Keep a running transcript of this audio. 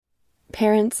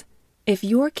Parents, if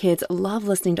your kids love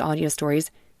listening to audio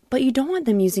stories, but you don't want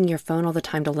them using your phone all the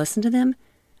time to listen to them,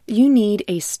 you need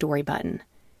a Story Button.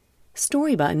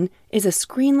 Story Button is a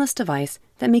screenless device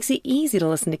that makes it easy to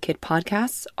listen to kid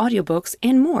podcasts, audiobooks,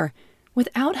 and more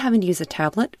without having to use a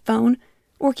tablet, phone,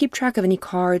 or keep track of any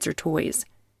cards or toys.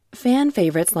 Fan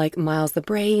favorites like Miles the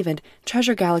Brave and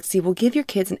Treasure Galaxy will give your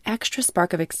kids an extra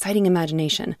spark of exciting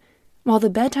imagination, while the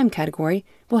bedtime category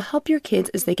will help your kids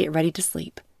as they get ready to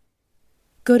sleep.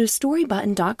 Go to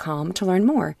storybutton.com to learn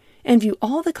more and view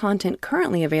all the content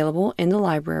currently available in the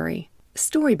library.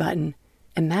 Story Button.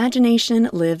 Imagination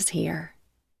lives here.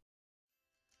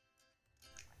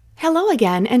 Hello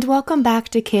again, and welcome back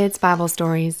to Kids Bible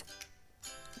Stories.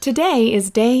 Today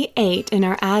is day 8 in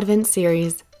our Advent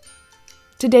series.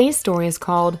 Today's story is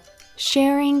called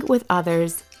Sharing with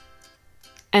Others.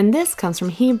 And this comes from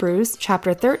Hebrews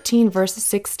chapter 13, verse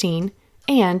 16,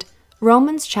 and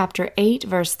Romans chapter 8,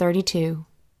 verse 32.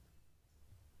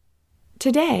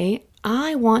 Today,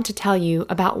 I want to tell you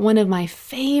about one of my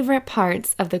favorite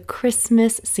parts of the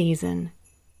Christmas season.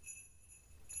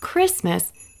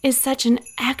 Christmas is such an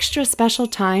extra special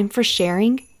time for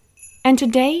sharing, and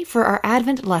today for our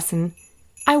Advent lesson,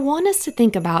 I want us to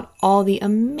think about all the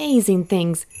amazing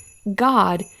things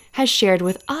God has shared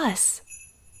with us,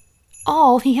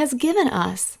 all He has given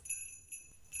us.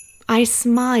 I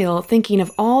smile thinking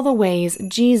of all the ways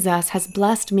Jesus has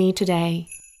blessed me today.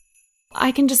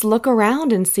 I can just look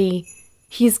around and see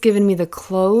He's given me the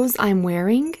clothes I'm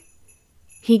wearing.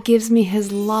 He gives me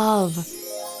His love.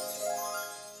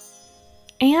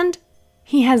 And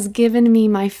He has given me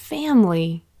my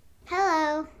family.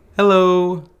 Hello.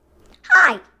 Hello.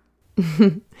 Hi.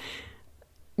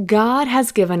 God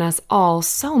has given us all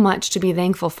so much to be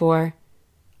thankful for.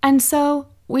 And so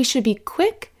we should be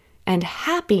quick and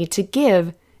happy to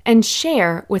give and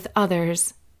share with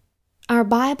others. Our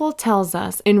Bible tells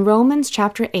us in Romans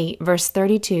chapter 8, verse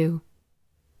 32,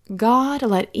 God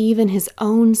let even His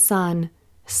own Son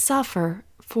suffer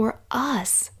for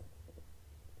us.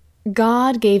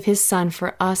 God gave His Son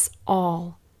for us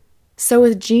all. So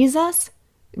with Jesus,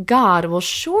 God will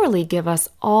surely give us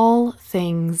all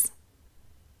things.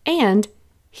 And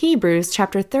Hebrews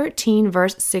chapter 13,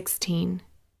 verse 16.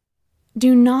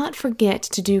 Do not forget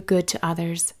to do good to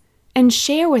others and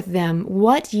share with them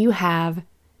what you have.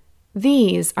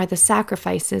 These are the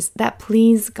sacrifices that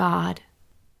please God.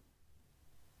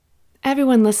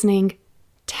 Everyone listening,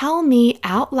 tell me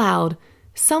out loud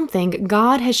something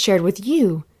God has shared with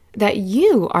you that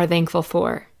you are thankful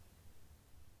for.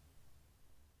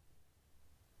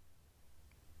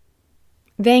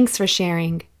 Thanks for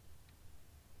sharing.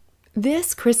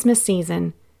 This Christmas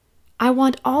season, I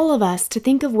want all of us to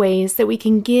think of ways that we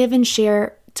can give and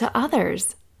share to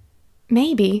others.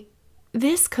 Maybe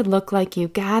this could look like you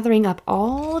gathering up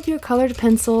all of your colored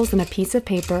pencils and a piece of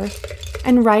paper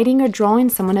and writing or drawing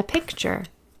someone a picture.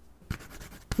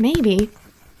 Maybe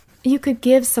you could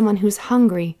give someone who's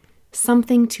hungry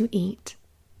something to eat.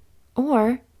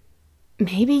 Or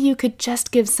maybe you could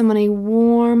just give someone a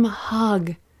warm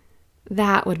hug.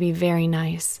 That would be very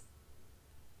nice.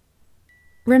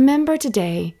 Remember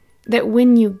today that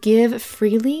when you give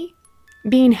freely,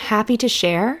 being happy to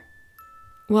share,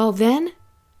 well then,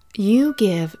 you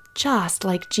give just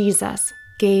like Jesus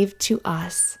gave to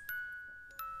us.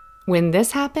 When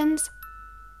this happens,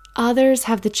 others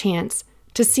have the chance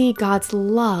to see God's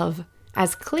love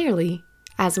as clearly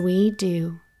as we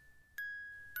do.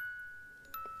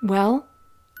 Well,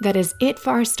 that is it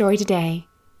for our story today.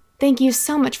 Thank you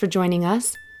so much for joining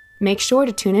us. Make sure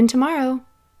to tune in tomorrow.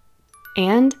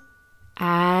 And,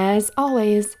 as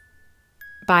always,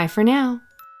 bye for now.